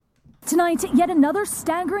Tonight, yet another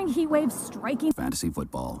staggering heat wave striking fantasy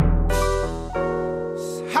football.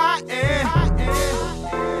 Hot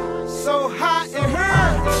and so hot in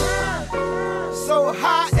here, so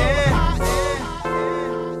hot and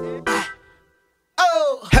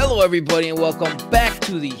oh. Hello, everybody, and welcome back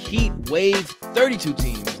to the Heat Wave. 32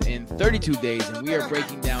 teams in 32 days, and we are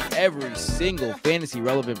breaking down every single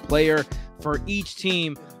fantasy-relevant player for each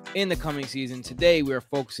team in the coming season. Today, we are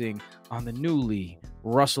focusing on the newly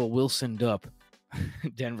Russell Wilsoned up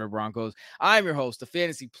Denver Broncos. I'm your host, the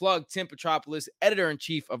Fantasy Plug, Tim Petropoulos,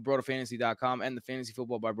 editor-in-chief of BrotoFantasy.com and the Fantasy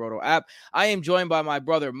Football by Broto app. I am joined by my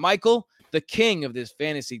brother, Michael, the king of this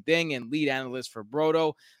fantasy thing and lead analyst for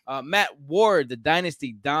Broto. Matt Ward, the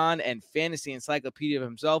Dynasty Don and fantasy encyclopedia of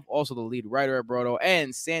himself, also the lead writer at Broto,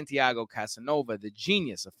 and Santiago Casanova, the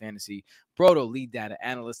genius of fantasy, Broto lead data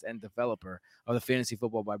analyst and developer of the Fantasy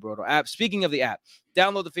Football by Broto app. Speaking of the app,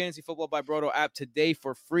 download the Fantasy Football by Broto app today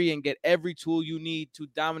for free and get every tool you need to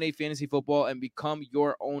dominate fantasy football and become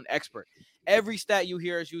your own expert. Every stat you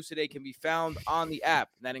hear us use today can be found on the app.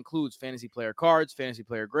 And that includes fantasy player cards, fantasy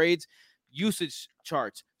player grades, usage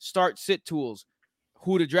charts, start sit tools,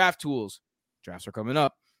 who to draft tools. Drafts are coming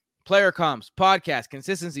up. Player comps, podcast,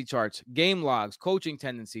 consistency charts, game logs, coaching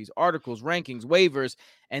tendencies, articles, rankings, waivers,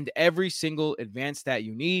 and every single advanced stat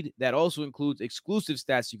you need. That also includes exclusive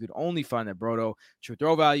stats you could only find at Broto: true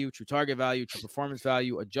throw value, true target value, true performance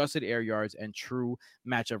value, adjusted air yards, and true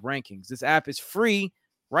matchup rankings. This app is free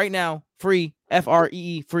right now, free,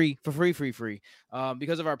 F-R-E-E, free, for free,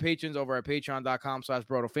 because of our patrons over at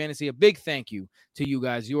patreon.com/BrotoFantasy. A big thank you to you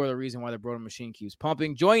guys. You are the reason why the Broto machine keeps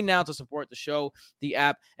pumping. Join now to support the show, the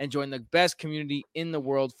app, and join the best community in the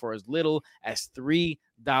world for as little as $3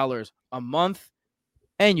 a month.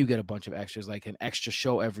 And you get a bunch of extras like an extra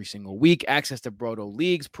show every single week, access to Broto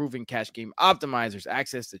Leagues, proven cash game optimizers,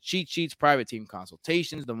 access to cheat sheets, private team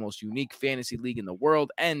consultations, the most unique fantasy league in the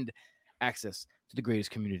world, and access to the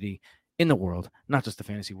greatest community in the world, not just the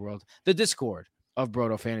fantasy world, the Discord of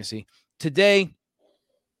Broto Fantasy. Today,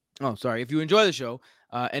 if you enjoy the show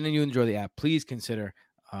and then you enjoy the app, please consider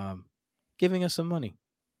giving us some money.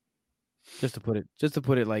 Just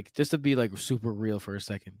to be like super real for a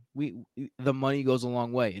second. The money goes a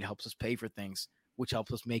long way. It helps us pay for things, which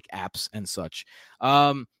helps us make apps and such.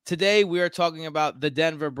 Today we are talking about the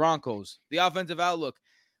Denver Broncos, the offensive outlook.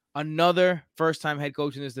 Another first-time head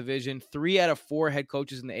coach in this division. 3 out of 4 head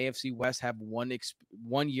coaches in the AFC West have 1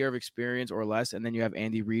 year of experience or less, and then you have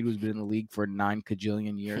Andy Reid, who's been in the league for 9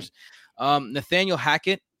 kajillion years. Nathaniel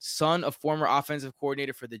Hackett, son of former offensive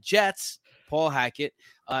coordinator for the Jets, Paul Hackett,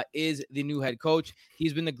 is the new head coach.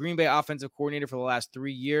 He's been the Green Bay offensive coordinator for the last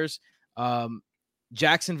 3 years.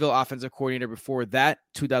 Jacksonville offensive coordinator before that,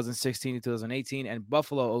 2016 to 2018, and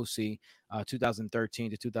Buffalo OC,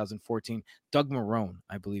 2013 to 2014. Doug Marrone,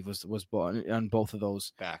 I believe, was on both of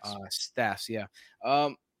those staffs. Yeah.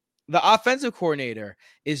 The offensive coordinator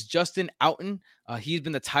is Justin Outen. He's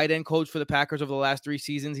been the tight end coach for the Packers over the last 3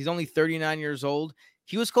 seasons. He's only 39 years old.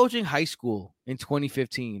 He was coaching high school in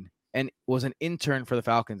 2015 and was an intern for the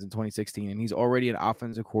Falcons in 2016, and he's already an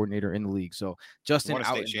offensive coordinator in the league. So Justin won a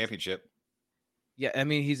Outen, state championship. Yeah, I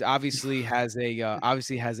mean, he's obviously has a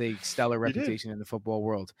stellar reputation in the football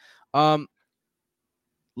world.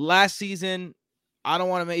 Last season, I don't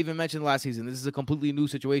want to even mention last season. This is a completely new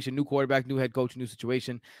situation, new quarterback, new head coach, new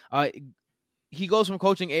situation. He goes from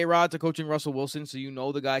coaching A-Rod to coaching Russell Wilson, so you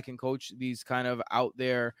know the guy can coach these kind of out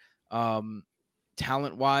there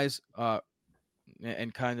talent-wise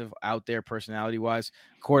and kind of out there personality-wise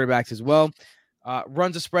quarterbacks as well.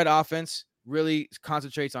 Runs a spread offense, really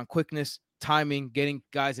concentrates on quickness, timing, getting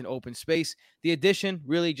guys in open space. The addition,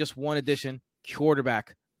 really just one addition,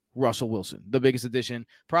 quarterback Russell Wilson, the biggest addition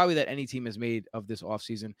probably that any team has made of this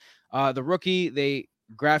offseason. The rookie, they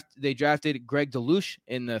drafted Greg DeLuche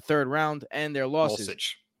in the 3rd round, and their losses.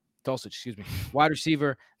 Dulcich, wide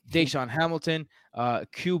receiver Deshaun Hamilton,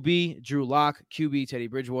 QB Drew Lock, QB Teddy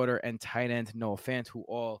Bridgewater, and tight end Noah Fant,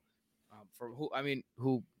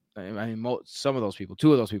 some of those people,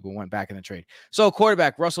 2 of those people went back in the trade. So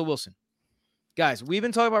quarterback Russell Wilson. Guys, we've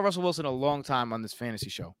been talking about Russell Wilson a long time on this fantasy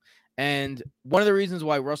show. And one of the reasons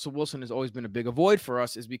why Russell Wilson has always been a big avoid for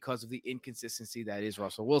us is because of the inconsistency that is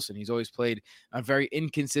Russell Wilson. He's always played a very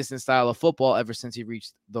inconsistent style of football ever since he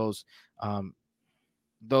reached those Super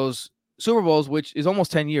Bowls, which is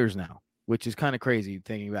almost 10 years now, which is kind of crazy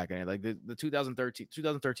thinking back on it. Like the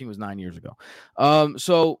 2013 was 9 years ago.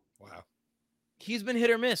 So wow, he's been hit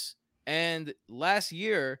or miss. And last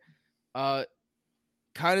year,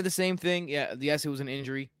 kind of the same thing. Yeah, yes, it was an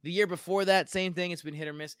injury. The year before that, same thing. It's been hit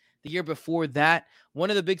or miss. The year before that, one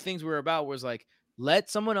of the big things we were about was like, let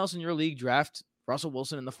someone else in your league draft Russell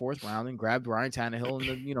Wilson in the 4th round and grabbed Ryan Tannehill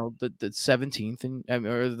in the 17th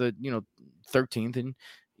or the 13th, and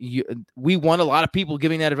we won a lot of people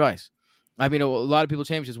giving that advice. I mean, a lot of people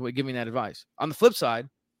championships were giving that advice. On the flip side,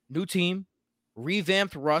 new team,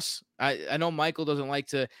 revamped Russ. I know Michael doesn't like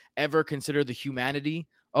to ever consider the humanity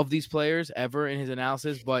of these players ever in his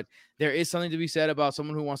analysis, but there is something to be said about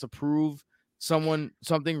someone who wants to prove someone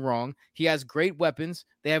something wrong. He has great weapons.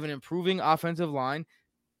 They have an improving offensive line.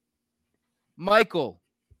 Michael,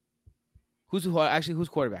 who's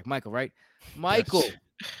quarterback? Michael, right? Michael, yes.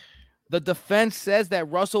 The defense says that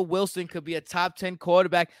Russell Wilson could be a top 10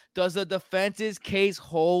 quarterback. Does the defense's case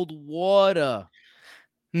hold water?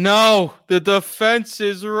 No, the defense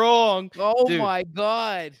is wrong. Oh, dude. My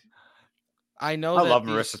God. I know. I love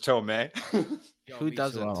Marissa Tomei. Who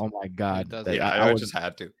doesn't? Oh, my God. I just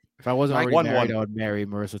had to. If I wasn't already married, I would marry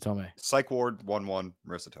Marissa Tomei. Psych Ward 1-1,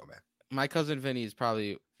 Marissa Tomei. My cousin Vinny is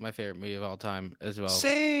probably my favorite movie of all time as well.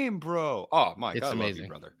 Same, bro. Oh my God,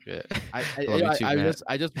 amazing, I love you, brother. Yeah.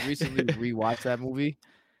 I just recently rewatched that movie,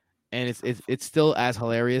 and it's still as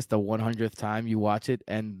hilarious the 100th time you watch it,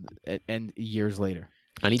 and years later.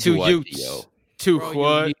 I need to watch it, yo.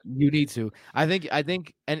 What? You need to. I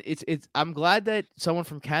think, and it's. I'm glad that someone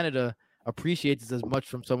from Canada appreciates this as much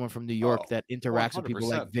from someone from New York that interacts 100%. With people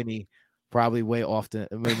like Vinny, probably way more often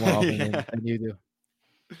than you do.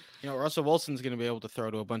 You know, Russell Wilson's going to be able to throw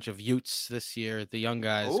to a bunch of Utes this year, the young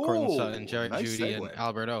guys, Courtland Sutton, Jerry Jeudy, and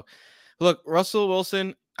Alberto. Look, Russell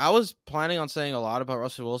Wilson, I was planning on saying a lot about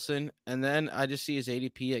Russell Wilson, and then I just see his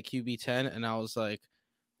ADP at QB 10, and I was like,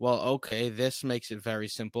 well, okay, this makes it very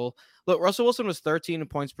simple. Look, Russell Wilson was 13 in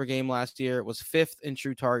points per game last year, was 5th in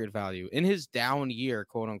true target value. In his down year,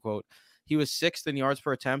 quote unquote, he was 6th in yards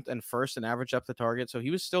per attempt and 1st in average depth of target, so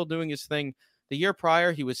he was still doing his thing. The year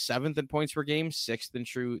prior, he was 7th in points per game, 6th in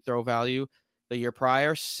true throw value. The year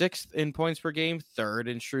prior, 6th in points per game, 3rd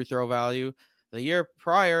in true throw value. The year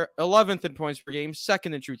prior, 11th in points per game,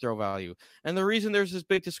 2nd in true throw value. And the reason there's this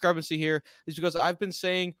big discrepancy here is because I've been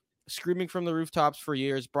saying, screaming from the rooftops for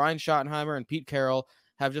years, Brian Schottenheimer and Pete Carroll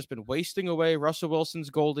have just been wasting away Russell Wilson's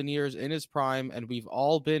golden years in his prime, and we've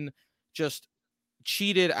all been just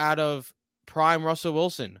cheated out of prime Russell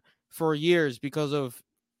Wilson for years because of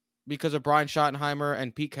Brian Schottenheimer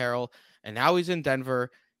and Pete Carroll, and now he's in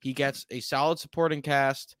Denver. He gets a solid supporting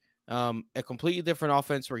cast, a completely different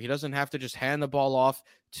offense where he doesn't have to just hand the ball off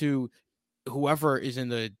to whoever is in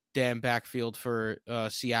the damn backfield for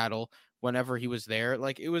Seattle whenever he was there.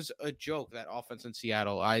 Like, it was a joke, that offense in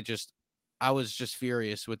Seattle. I was just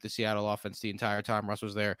furious with the Seattle offense the entire time Russ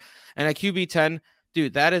was there. And at QB 10,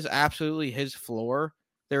 dude, that is absolutely his floor.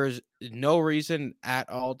 There is no reason at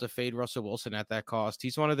all to fade Russell Wilson at that cost.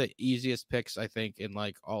 He's one of the easiest picks, I think, in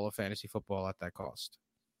like all of fantasy football at that cost.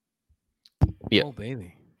 Yeah. Oh,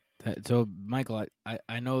 baby. So, Michael,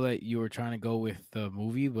 I know that you were trying to go with the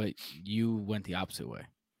movie, but you went the opposite way.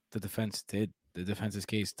 The defense's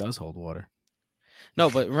case does hold water. No,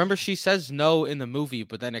 but remember, she says no in the movie,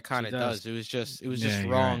 but then it kind of does. It was just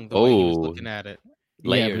wrong the way he was looking at it.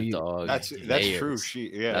 Layers, dog. That's true.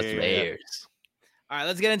 That's layers. All right,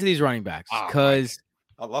 let's get into these running backs because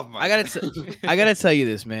I love my. I gotta tell you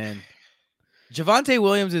this, man. Javonte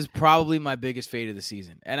Williams is probably my biggest fade of the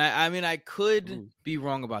season, and I mean I could be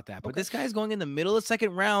wrong about that, but this guy's going in the middle of the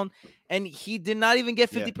second round, and he did not even get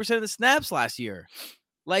 50% of the snaps last year.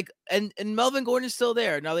 Like, and Melvin Gordon is still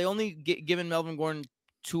there. Now they only given Melvin Gordon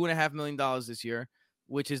 $2.5 million this year,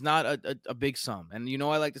 which is not a big sum. And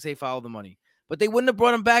I like to say follow the money, but they wouldn't have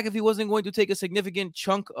brought him back if he wasn't going to take a significant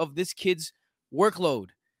chunk of this kid's workload.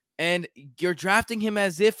 And you're drafting him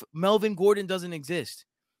as if Melvin Gordon doesn't exist.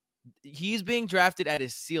 He's being drafted at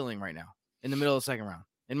his ceiling right now in the middle of the second round,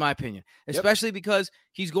 in my opinion, especially because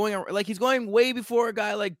he's going way before a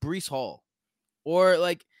guy like Breece Hall, or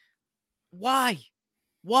like, why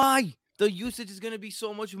the usage is going to be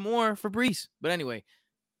so much more for Breece. But anyway,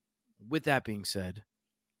 with that being said,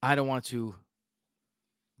 I don't want to,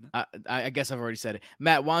 I guess I've already said it.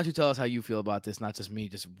 Matt, why don't you tell us how you feel about this? Not just me,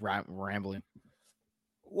 just rambling.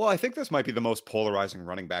 Well, I think this might be the most polarizing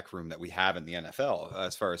running back room that we have in the NFL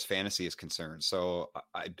as far as fantasy is concerned. So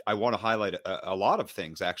I want to highlight a lot of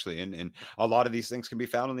things, actually. And a lot of these things can be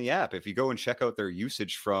found in the app. If you go and check out their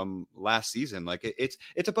usage from last season, like it's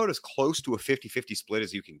about as close to a 50-50 split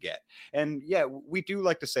as you can get. And yeah, we do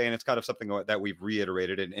like to say, and it's kind of something that we've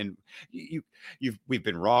reiterated, and we've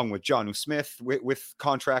been wrong with Jonnu Smith with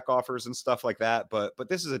contract offers and stuff like that. But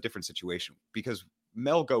this is a different situation because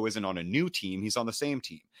Melgo isn't on a new team. He's on the same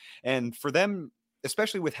team. And for them,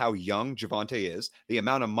 especially with how young Javonte is, the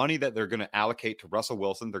amount of money that they're going to allocate to Russell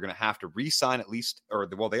Wilson, they're going to have to re-sign at least,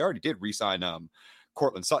 they already did re-sign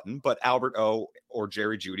Courtland Sutton, but Albert O or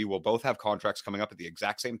Jerry Jeudy will both have contracts coming up at the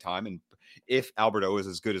exact same time. And if Albert O is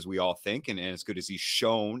as good as we all think and as good as he's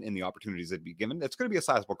shown in the opportunities that be given, it's going to be a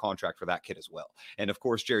sizable contract for that kid as well. And of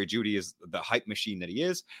course, Jerry Jeudy is the hype machine that he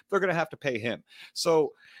is. They're going to have to pay him.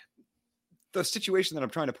 So the situation that I'm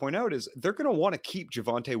trying to point out is they're going to want to keep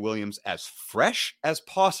Javonte Williams as fresh as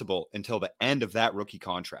possible until the end of that rookie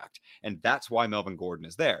contract. And that's why Melvin Gordon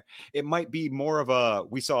is there. It might be more of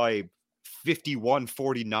we saw a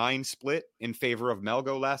 51-49 split in favor of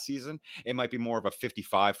Melgo last season. It might be more of a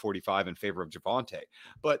 55-45 in favor of Javonte.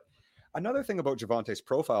 But another thing about Javonte's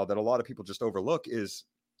profile that a lot of people just overlook is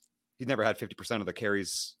he never had 50% of the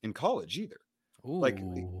carries in college either. Ooh, like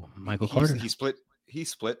Michael Carter. He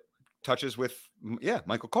split touches with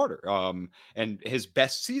Michael Carter. And his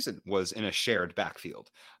best season was in a shared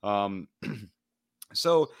backfield.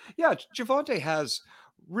 So yeah, Javonte has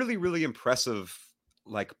really, really impressive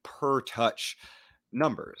like per touch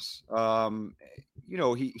numbers.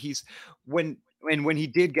 He's when he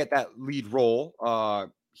did get that lead role,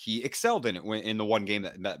 he excelled in it in the one game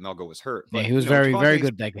that Melgo was hurt. But, he was very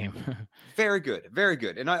good that game. Very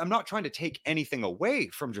good. And I'm not trying to take anything away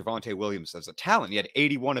from Javonte Williams as a talent. He had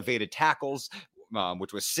 81 evaded tackles,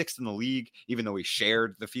 which was 6th in the league, even though he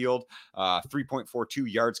shared the field.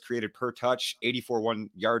 3.42 yards created per touch, 84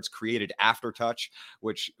 yards created after touch,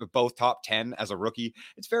 which both top 10 as a rookie.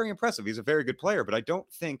 It's very impressive. He's a very good player, but I don't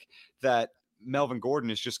think that Melvin Gordon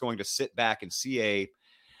is just going to sit back and see a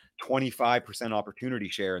 25% opportunity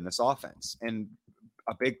share in this offense. And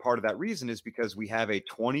a big part of that reason is because we have a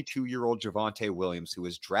 22-year-old Javonte Williams who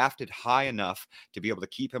was drafted high enough to be able to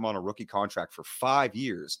keep him on a rookie contract for 5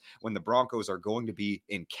 years when the Broncos are going to be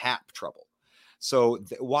in cap trouble. So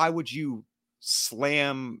why would you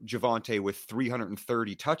slam Javonte with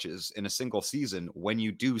 330 touches in a single season when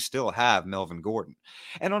you do still have Melvin Gordon?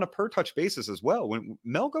 And on a per touch basis as well, when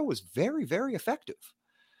Melgo was very, very effective.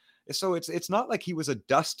 So it's not like he was a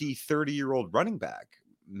dusty 30-year-old running back.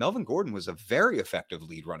 Melvin Gordon was a very effective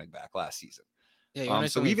lead running back last season. Yeah,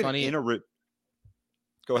 so even funny,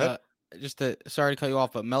 go ahead. Sorry to cut you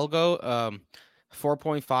off, but Melgo,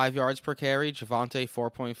 4.5 yards per carry, Javonte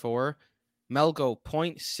 4.4. Melgo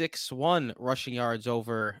 0.61 rushing yards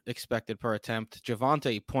over expected per attempt,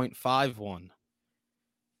 Javonte 0.51.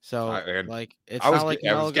 So it's not like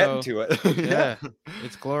Melgo. I was getting to it. Yeah,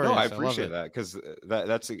 it's glorious. No, I appreciate that because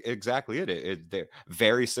that's exactly it. They're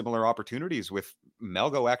very similar opportunities, with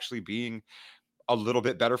Melgo actually being a little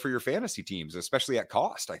bit better for your fantasy teams, especially at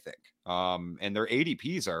cost, I think. And their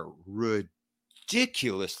ADPs are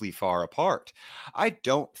ridiculously far apart. I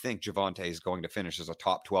don't think Javonte is going to finish as a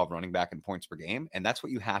top 12 running back in points per game, and that's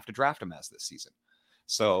what you have to draft him as this season.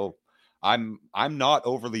 So I'm not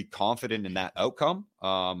overly confident in that outcome.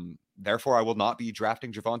 Therefore, I will not be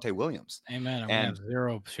drafting Javonte Williams. Amen. And have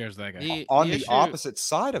 0 shares that guy. The opposite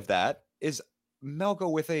side of that is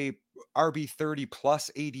Melgo with a RB 30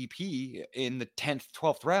 plus ADP in the 10th,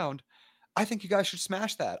 12th round. I think you guys should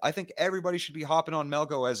smash that. I think everybody should be hopping on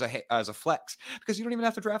Melgo as a flex, because you don't even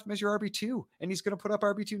have to draft him as your RB2, and he's going to put up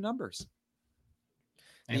RB2 numbers.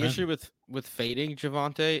 The issue with fading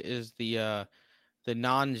Javonte is the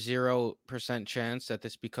non-0% chance that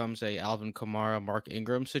this becomes a Alvin Kamara, Mark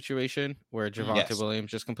Ingram situation where Javonte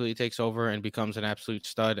Williams just completely takes over and becomes an absolute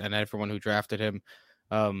stud, and everyone who drafted him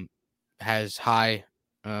has high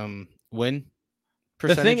win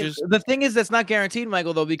percentages. The thing is that's not guaranteed,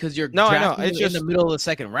 Michael, though, because you're drafting it's in the middle of the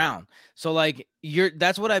second round. So like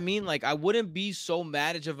that's what I mean. Like I wouldn't be so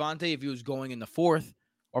mad at Javonte if he was going in the 4th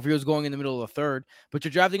or if he was going in the middle of the 3rd, but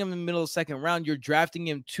you're drafting him in the middle of the second round. You're drafting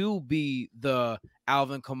him to be the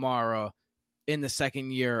Alvin Kamara in the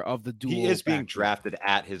second year of the dual. He is being drafted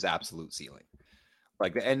at his absolute ceiling.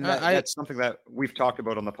 That's something that we've talked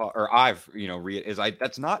about on the pod, or I've,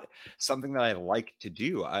 that's not something that I like to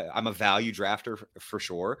do. I'm a value drafter for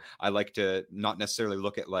sure. I like to not necessarily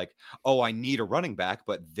look at like, oh, I need a running back,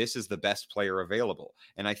 but this is the best player available.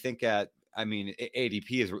 And I think ADP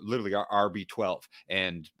is literally our RB12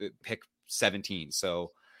 and pick 17.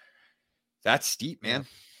 So that's steep, man.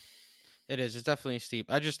 It is. It's definitely steep.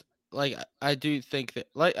 I do think that,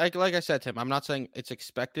 like I said, Tim, I'm not saying it's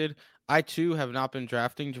expected. I too have not been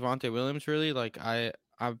drafting Javonte Williams really. Like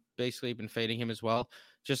I've basically been fading him as well.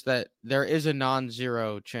 Just that there is a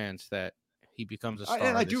non-zero chance that he becomes a star.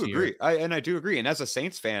 And I do agree. And as a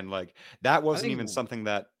Saints fan, like that wasn't even something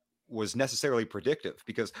that was necessarily predictive,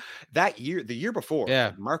 because the year before,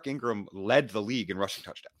 Mark Ingram led the league in rushing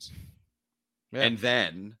touchdowns. Yeah. And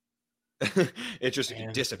then It just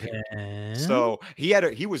disappeared. So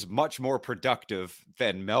he was much more productive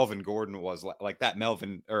than Melvin Gordon was, like that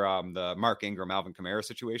Melvin or the Mark Ingram, Alvin Kamara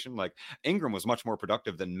situation. Like Ingram was much more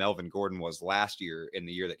productive than Melvin Gordon was last year in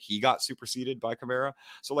the year that he got superseded by Kamara.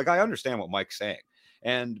 So like I understand what Mike's saying,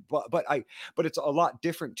 but it's a lot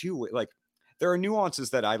different too. Like there are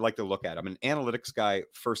nuances that I like to look at. I'm an analytics guy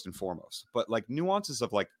first and foremost, but like nuances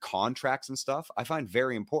of like contracts and stuff I find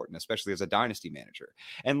very important, especially as a dynasty manager.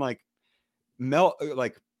 And like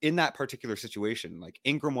in that particular situation, like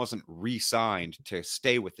Ingram wasn't re-signed to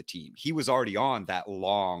stay with the team. He was already on that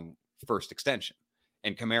long first extension,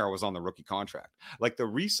 and Kamara was on the rookie contract. Like the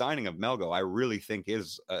re-signing of Melgo, I really think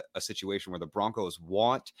is a situation where the Broncos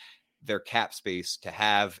want their cap space to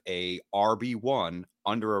have a RB1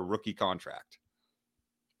 under a rookie contract.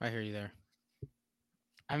 I hear you there.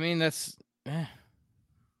 I mean, that's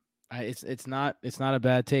it's not a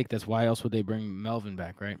bad take. That's why else would they bring Melvin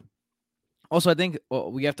back, right? Also, I think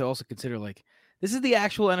we have to also consider, like, this is the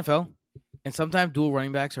actual NFL, and sometimes dual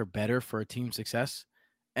running backs are better for a team's success,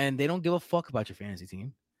 and they don't give a fuck about your fantasy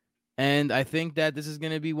team. And I think that this is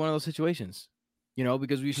going to be one of those situations,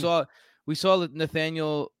 because we saw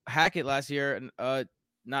Nathaniel Hackett last year, and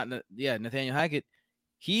Nathaniel Hackett,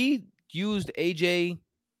 he used AJ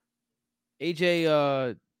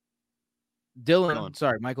Dillon.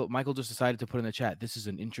 Sorry, Michael just decided to put in the chat. This is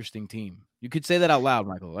an interesting team. You could say that out loud,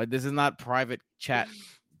 Michael. This is not private chat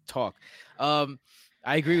talk. I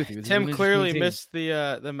agree with you. Tim clearly missed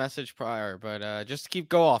the message prior, but just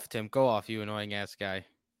go off, Tim. Go off, you annoying ass guy.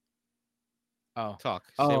 Oh, talk.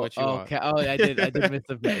 Say what you want. I did miss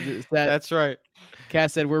the. That's right.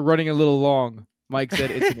 Cass said we're running a little long. Mike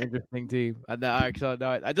said it's an interesting team. I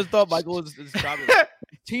just thought Michael was describing.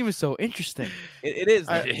 Team is so interesting. It is.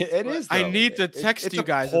 It is. I need to text you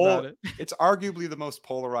guys about it. It's arguably the most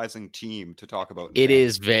polarizing team to talk about. It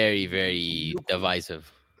is very, very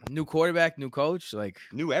divisive. New quarterback, new coach, like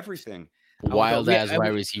new everything. Wild ass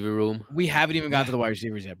wide receiver room. We haven't even gotten to the wide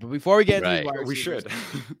receivers yet. But before we get into the wide receivers, we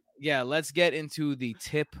should. Yeah, let's get into the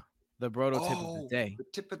Broto tip of the day. The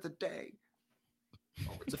tip of the day.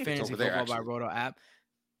 It's a fantasy football by Roto app.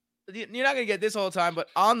 You're not gonna get this all the time, but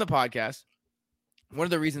on the podcast, one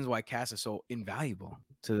of the reasons why Cass is so invaluable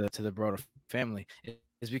to the Broto family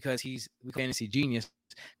is because he's a fantasy genius.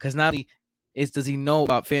 Because not only does he know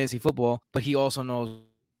about fantasy football, but he also knows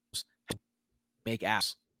how to make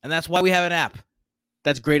apps, and that's why we have an app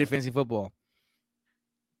that's great at fantasy football.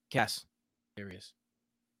 Cass, here he is.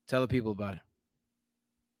 Tell the people about it.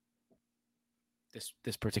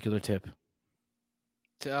 This particular tip.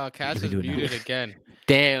 Cass is muted again.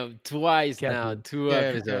 Damn, twice now. 2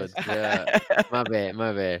 episodes. My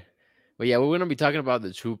bad. But yeah, we're going to be talking about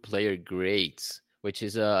the true player grades, which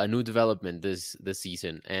is a new development this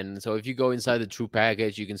season. And so if you go inside the true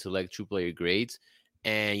package, you can select true player grades,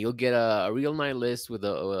 and you'll get a real nice list with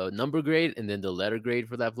a number grade and then the letter grade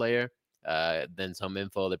for that player. Then some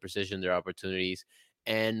info, the precision, their opportunities.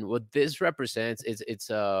 And what this represents is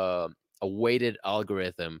it's a weighted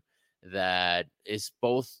algorithm that is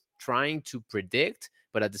both trying to predict,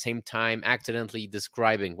 but at the same time accidentally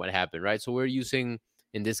describing what happened, right? So we're using,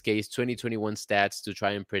 in this case, 2021 stats to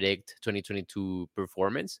try and predict 2022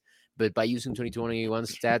 performance. But by using 2021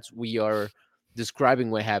 stats, we are describing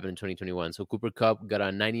what happened in 2021. So Cooper Kupp got a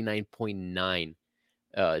 99.9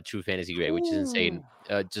 true fantasy grade, which is insane.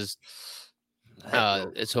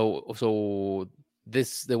 So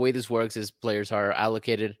the way this works is players are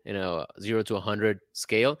allocated in a 0 to 100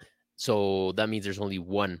 scale. So that means there's only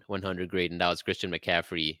one 100 grade, and that was Christian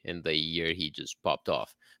McCaffrey in the year he just popped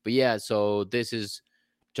off. But yeah, so this is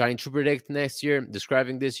trying to predict next year,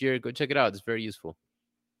 describing this year. Go check it out. It's very useful.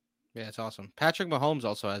 Yeah, it's awesome. Patrick Mahomes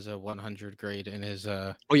also has a 100 grade in his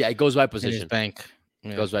it goes by position. In his bank.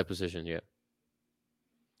 Yeah. It goes by position, yeah.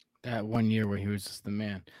 That 1 year where he was just the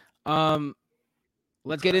man.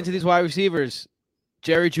 Let's get into these wide receivers.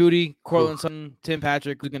 Jerry Jeudy, Courtland Sutton, Tim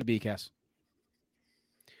Patrick. Who's going to be, Cass?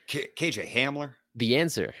 KJ Hamler. The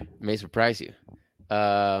answer may surprise you.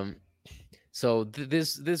 So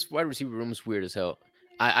this wide receiver room is weird as hell.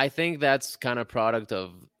 I think that's kind of product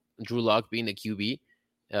of Drew Lock being the QB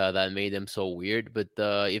that made them so weird. But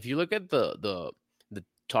if you look at the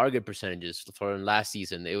target percentages for last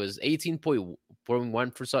season, it was 18.1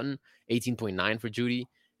 for Sutton, 18.9 for Jeudy,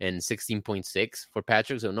 and 16.6 for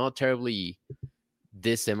Patrick. So not terribly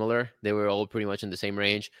dissimilar. They were all pretty much in the same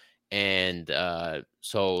range. And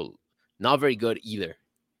so not very good either.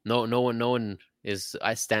 No one is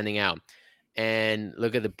standing out. And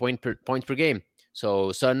look at the points per game.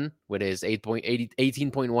 So Sutton with his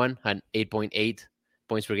 18.1 had 8.8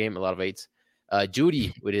 points per game, a lot of eights.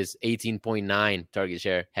 Jeudy, with his 18.9 target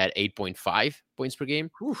share, had 8.5 points per game.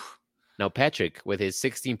 Oof. Now Patrick, with his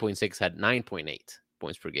 16.6, had 9.8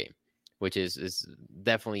 points per game, which is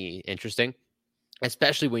definitely interesting,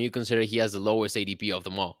 especially when you consider he has the lowest ADP of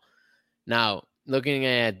them all. Now, looking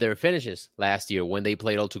at their finishes last year when they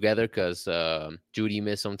played all together, because Jeudy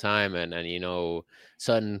missed some time and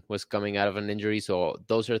Sutton was coming out of an injury. So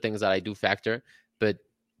those are things that I do factor. But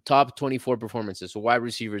top 24 performances, so wide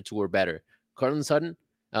receiver 2 or better. Courtland Sutton,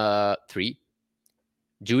 3.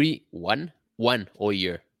 Jeudy, 1 all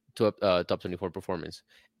year to top 24 performance.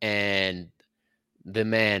 And the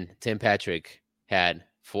man, Tim Patrick, had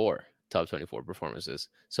 4 top 24 performances.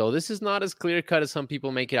 So this is not as clear cut as some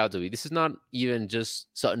people make it out to be. This is not even just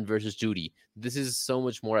Sutton versus Jeudy. This is so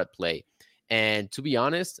much more at play. And to be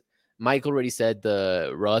honest, Mike already said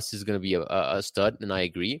the Russ is going to be a stud, and I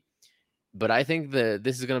agree. But I think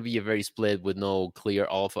this is going to be a very split with no clear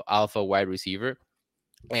alpha wide receiver.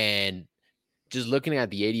 And just looking at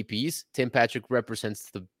the ADPs, Tim Patrick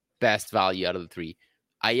represents the best value out of the 3.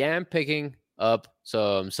 I am picking up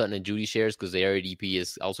some Sutton and Jeudy shares because their ADP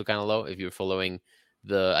is also kind of low. If you're following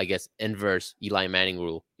the, I guess, inverse Eli Manning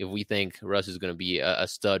rule, if we think Russ is going to be a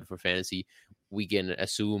stud for fantasy, we can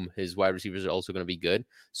assume his wide receivers are also going to be good.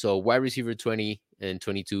 So wide receiver 20 and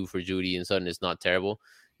 22 for Jeudy and Sutton is not terrible,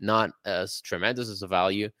 not as tremendous as a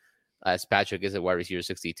value as Patrick is at wide receiver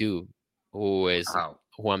 62, who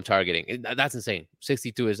I'm targeting. That's insane.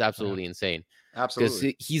 62 is absolutely insane.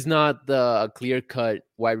 Absolutely. Because he's not the clear-cut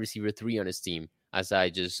wide receiver 3 on his team, as I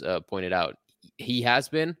just pointed out. He has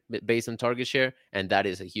been based on target share, and that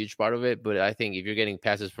is a huge part of it. But I think if you're getting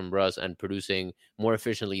passes from Russ and producing more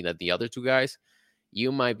efficiently than the other 2 guys,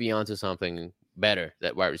 you might be onto something better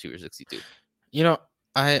that wide receiver 62.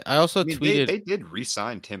 I also tweeted they did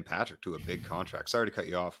re-sign Tim Patrick to a big contract. Sorry to cut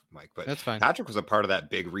you off, Mike, but that's fine. Patrick was a part of that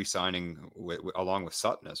big re-signing along with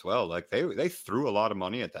Sutton as well. Like they threw a lot of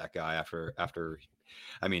money at that guy after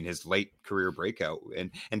his late career breakout,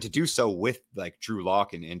 and to do so with like Drew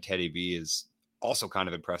Lock and Teddy B is also kind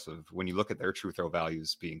of impressive when you look at their true throw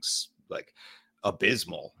values being like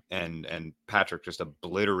abysmal, and Patrick just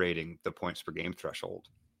obliterating the points per game threshold.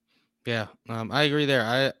 Yeah, I agree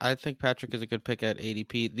there. I think Patrick is a good pick at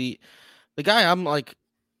ADP. The guy I'm like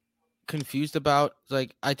confused about,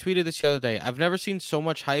 like I tweeted this the other day. I've never seen so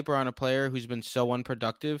much hype around a player who's been so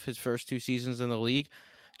unproductive his first 2 seasons in the league.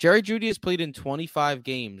 Jerry Jeudy has played in 25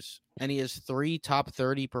 games, and he has 3 top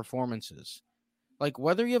 30 performances. Like,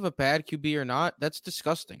 whether you have a bad QB or not, that's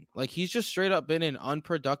disgusting. Like, he's just straight up been an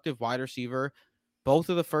unproductive wide receiver both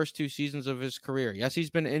of the first 2 seasons of his career. Yes,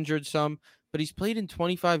 he's been injured some, but he's played in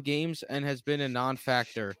 25 games and has been a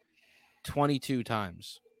non-factor 22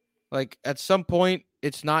 times. Like, at some point,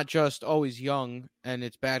 it's not just, he's young and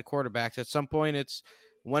it's bad quarterbacks. At some point, it's,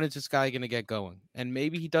 when is this guy going to get going? And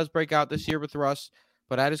maybe he does break out this year with Russ,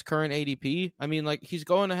 but at his current ADP, I mean, like, he's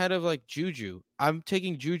going ahead of, like, Juju. I'm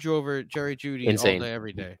taking Juju over Jerry Jeudy all day,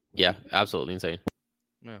 every day. Yeah, absolutely insane.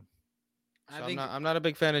 Yeah. So I'm not a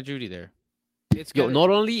big fan of Jeudy there. Not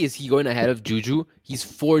only is he going ahead of Juju, he's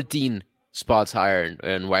 14 spots higher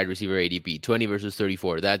in wide receiver ADP, 20 versus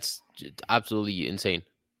 34. That's absolutely insane.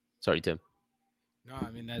 Sorry, Tim. No, I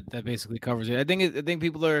mean that basically covers it. I think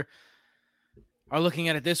people are looking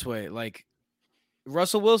at it this way: like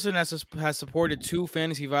Russell Wilson has supported 2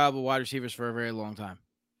 fantasy viable wide receivers for a very long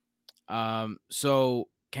time. So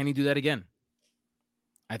can he do that again?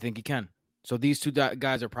 I think he can. So these 2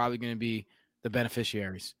 guys are probably going to be the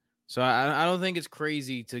beneficiaries. So I don't think it's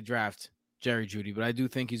crazy to draft Jerry Jeudy, but I do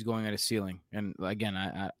think he's going at a ceiling. And again,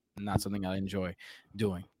 I not something I enjoy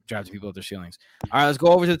doing, drafting people at their ceilings. All right, let's go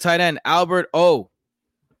over to the tight end. Albert O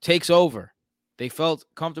takes over. They felt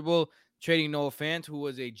comfortable trading Noah Fant, who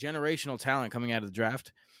was a generational talent coming out of the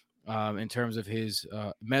draft in terms of his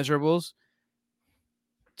measurables,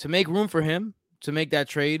 to make room for him to make that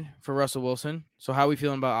trade for Russell Wilson. So how are we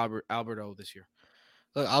feeling about Albert O this year?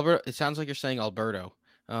 Look, Albert, it sounds like you're saying Alberto.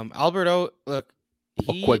 Alberto, look,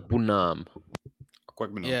 yeah,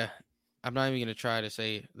 I'm not even gonna try to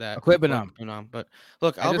say that. But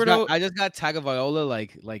look, Alberto, I just got Tagovailoa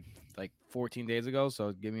like 14 days ago.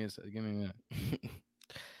 So give me a minute.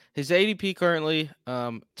 His ADP currently,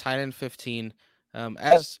 tight end 15.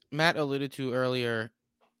 As Matt alluded to earlier,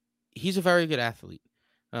 he's a very good athlete.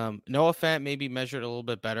 Noah Fant may be measured a little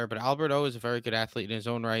bit better, but Alberto is a very good athlete in his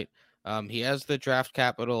own right. He has the draft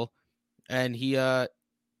capital, and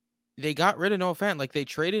they got rid of Noah Fant. Like, they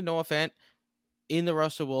traded Noah Fant in the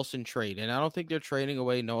Russell Wilson trade, and I don't think they're trading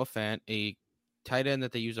away Noah Fant, a tight end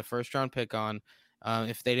that they use a first-round pick on,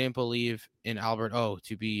 if they didn't believe in Albert O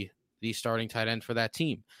to be the starting tight end for that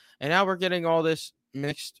team. And now we're getting all this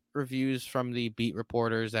mixed reviews from the beat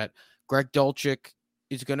reporters that Greg Dulcich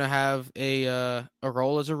is going to have a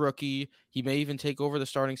role as a rookie. He may even take over the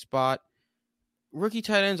starting spot. Rookie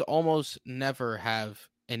tight ends almost never have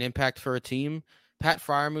an impact for a team. Pat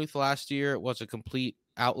Freiermuth last year was a complete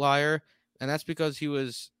outlier, and that's because he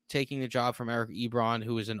was taking the job from Eric Ebron,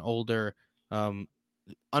 who is an older,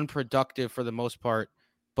 unproductive for the most part,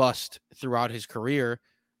 bust throughout his career.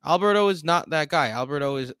 Alberto is not that guy.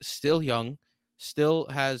 Alberto is still young, still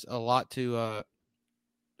has a long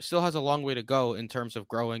way to go in terms of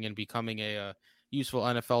growing and becoming a useful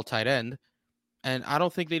NFL tight end. And I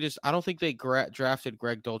don't think they drafted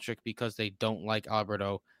Greg Dulcich because they don't like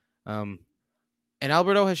Alberto. And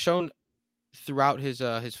Alberto has shown throughout his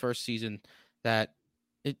first season that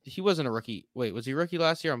he wasn't a rookie. Wait, was he a rookie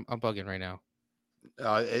last year? I'm bugging right now.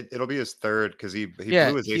 It'll be his third because he blew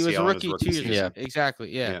his ACL. He was a rookie 2 years season. ago. Yeah,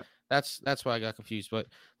 exactly. Yeah. That's why I got confused. But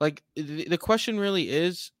like the question really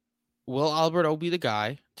is, will Alberto be the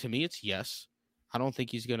guy? To me, it's yes. I don't think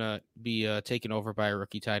he's gonna be taken over by a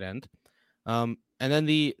rookie tight end. And then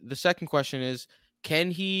the second question is,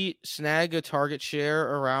 can he snag a target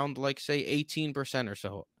share around like say 18% or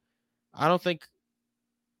so? I don't think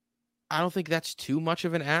that's too much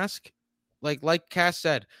of an ask. Like Cass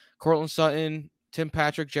said, Courtland Sutton, Tim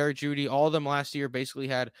Patrick, Jerry Jeudy, all of them last year basically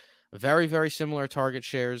had very, very similar target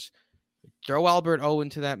shares. Throw Albert O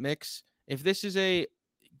into that mix. If this is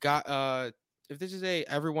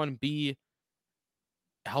everyone be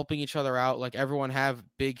helping each other out, like everyone have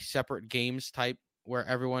big separate games type where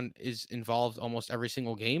everyone is involved almost every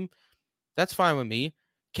single game, that's fine with me.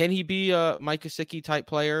 Can he be a Mike Gesicki type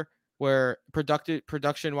player where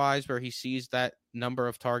production wise, where he sees that number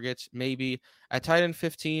of targets? Maybe. At tight end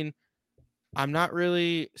 15, I'm not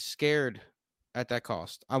really scared at that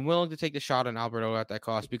cost. I'm willing to take the shot on Alberto at that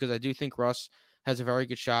cost because I do think Russ has a very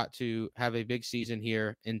good shot to have a big season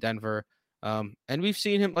here in Denver. And we've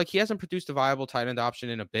seen him, like, he hasn't produced a viable tight end option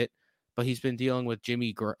in a bit, but he's been dealing with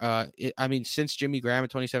since Jimmy Graham in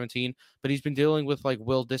 2017, but he's been dealing with like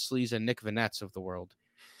Will Dissly's and Nick Vanette's of the world.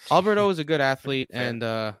 Alberto is a good athlete, and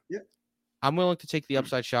I'm willing to take the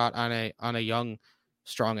upside shot on a young,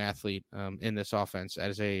 strong athlete in this offense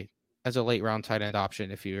as a late round tight end option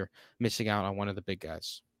if you're missing out on one of the big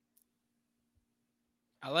guys.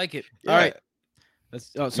 I like it. Yeah. All right.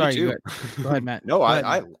 Sorry. Go ahead, Matt. No,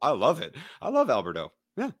 I love it. I love Alberto.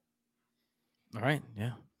 Yeah. All right.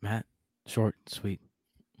 Yeah. Matt, short, sweet,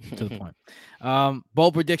 to the point.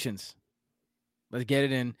 Bold predictions. Let's get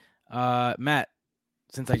it in. Matt,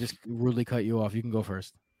 since I just rudely cut you off, you can go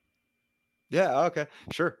first. Yeah. Okay.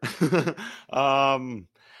 Sure.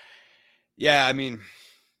 Yeah. I mean,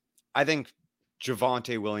 I think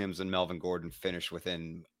Javonte Williams and Melvin Gordon finish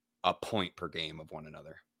within a point per game of one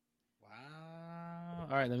another. Wow.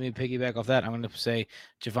 All right. Let me piggyback off that. I'm going to say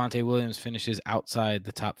Javonte Williams finishes outside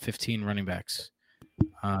the top 15 running backs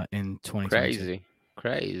in 2020.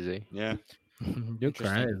 Crazy. Yeah. You're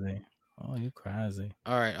crazy. Oh, you're crazy.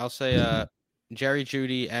 All right. I'll say Jerry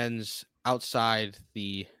Jeudy ends outside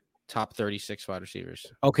the top 36 wide receivers.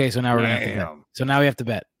 Okay. So now we're going to have to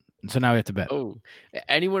bet. So now we have to bet. Oh,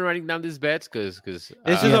 anyone writing down these bets? Because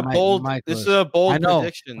this is a bold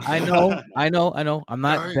prediction. I know. I'm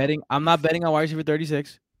not betting. I'm not betting on wide receiver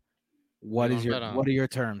 36. What are your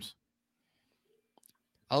terms?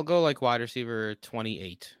 I'll go like wide receiver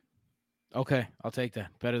 28. Okay, I'll take that.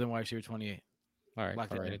 Better than wide receiver 28. All right,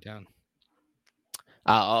 I'll write it down.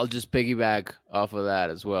 I'll just piggyback off of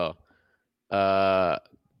that as well. The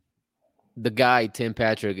guy Tim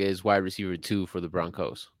Patrick is wide receiver 2 for the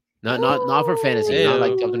Broncos. Not for fantasy, not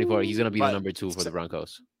like top 24. He's gonna be the number 2 for the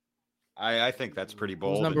Broncos. I think that's pretty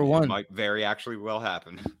bold. Who's number 1? It might very actually well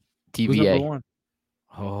happen. TBA. Who's number 1?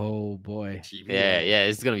 Oh boy. TBA. Yeah,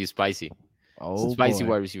 it's gonna be spicy. Oh, spicy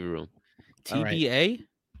boy. wide receiver room. TBA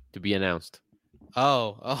to be announced.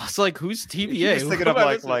 Oh, it's like who's TBA? You're just thinking of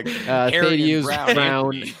like Thaddeus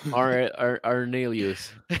Brown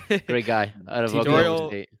Arnelius. Great guy out of Oklahoma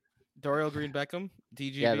State. Dorial Green Beckham,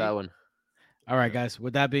 DGB. Yeah, that one. All right, guys.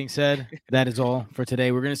 With that being said, that is all for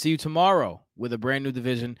today. We're going to see you tomorrow with a brand new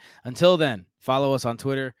division. Until then, follow us on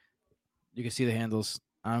Twitter. You can see the handles.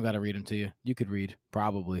 I don't got to read them to you. You could read,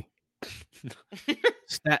 probably.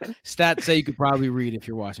 Stats say you could probably read if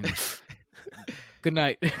you're watching this. Good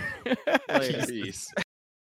night. Peace.